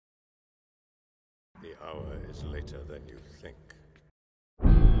hour is later than you think.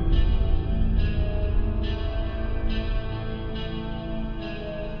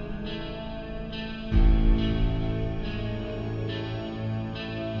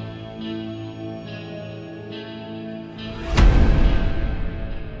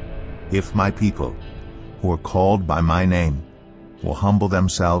 If my people, who are called by my name, will humble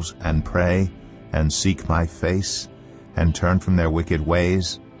themselves and pray and seek my face and turn from their wicked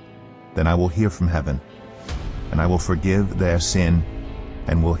ways, then I will hear from heaven, and I will forgive their sin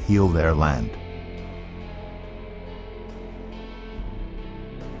and will heal their land.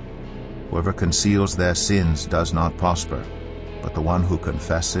 Whoever conceals their sins does not prosper, but the one who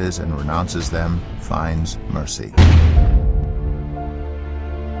confesses and renounces them finds mercy.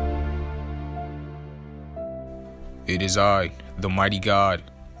 It is I, the mighty God,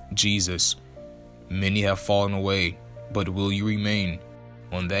 Jesus. Many have fallen away, but will you remain?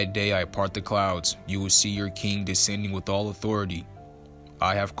 On that day I part the clouds, you will see your king descending with all authority.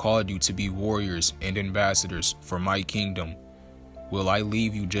 I have called you to be warriors and ambassadors for my kingdom. Will I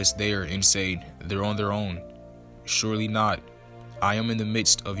leave you just there and say, they're on their own? Surely not. I am in the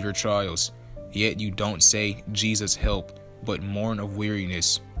midst of your trials, yet you don't say, Jesus help, but mourn of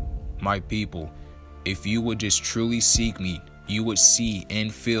weariness. My people, if you would just truly seek me, you would see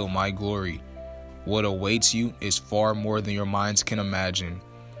and feel my glory. What awaits you is far more than your minds can imagine.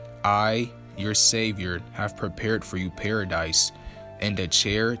 I, your Savior, have prepared for you paradise and a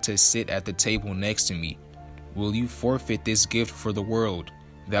chair to sit at the table next to me. Will you forfeit this gift for the world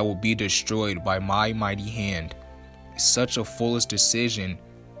that will be destroyed by my mighty hand? Such a foolish decision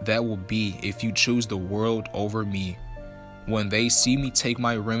that will be if you choose the world over me. When they see me take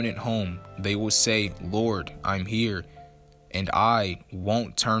my remnant home, they will say, Lord, I'm here, and I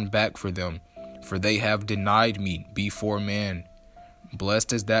won't turn back for them, for they have denied me before man.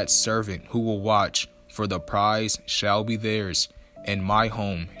 Blessed is that servant who will watch, for the prize shall be theirs, and my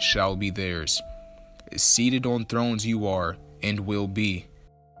home shall be theirs. Seated on thrones you are, and will be.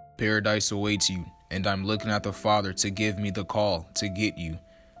 Paradise awaits you, and I'm looking at the Father to give me the call to get you.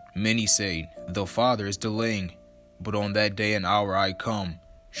 Many say, the Father is delaying, but on that day and hour I come,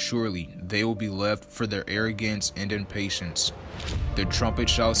 surely they will be left for their arrogance and impatience. The trumpet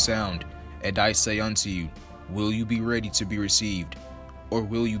shall sound, and I say unto you, will you be ready to be received, or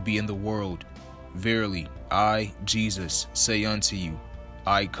will you be in the world? Verily, I, Jesus, say unto you,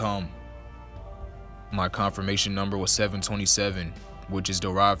 I come. My confirmation number was 727, which is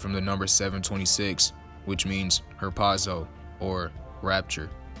derived from the number 726, which means herpazo, or rapture.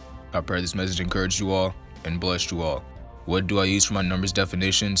 I pray this message encouraged you all and blessed you all. What do I use for my numbers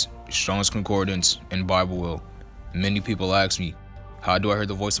definitions? Strong's Concordance and Bible Will. Many people ask me, how do I hear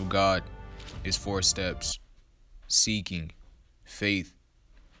the voice of God? It's 4 steps: seeking, faith,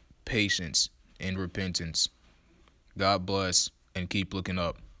 patience, and repentance. God bless and keep looking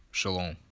up. Shalom.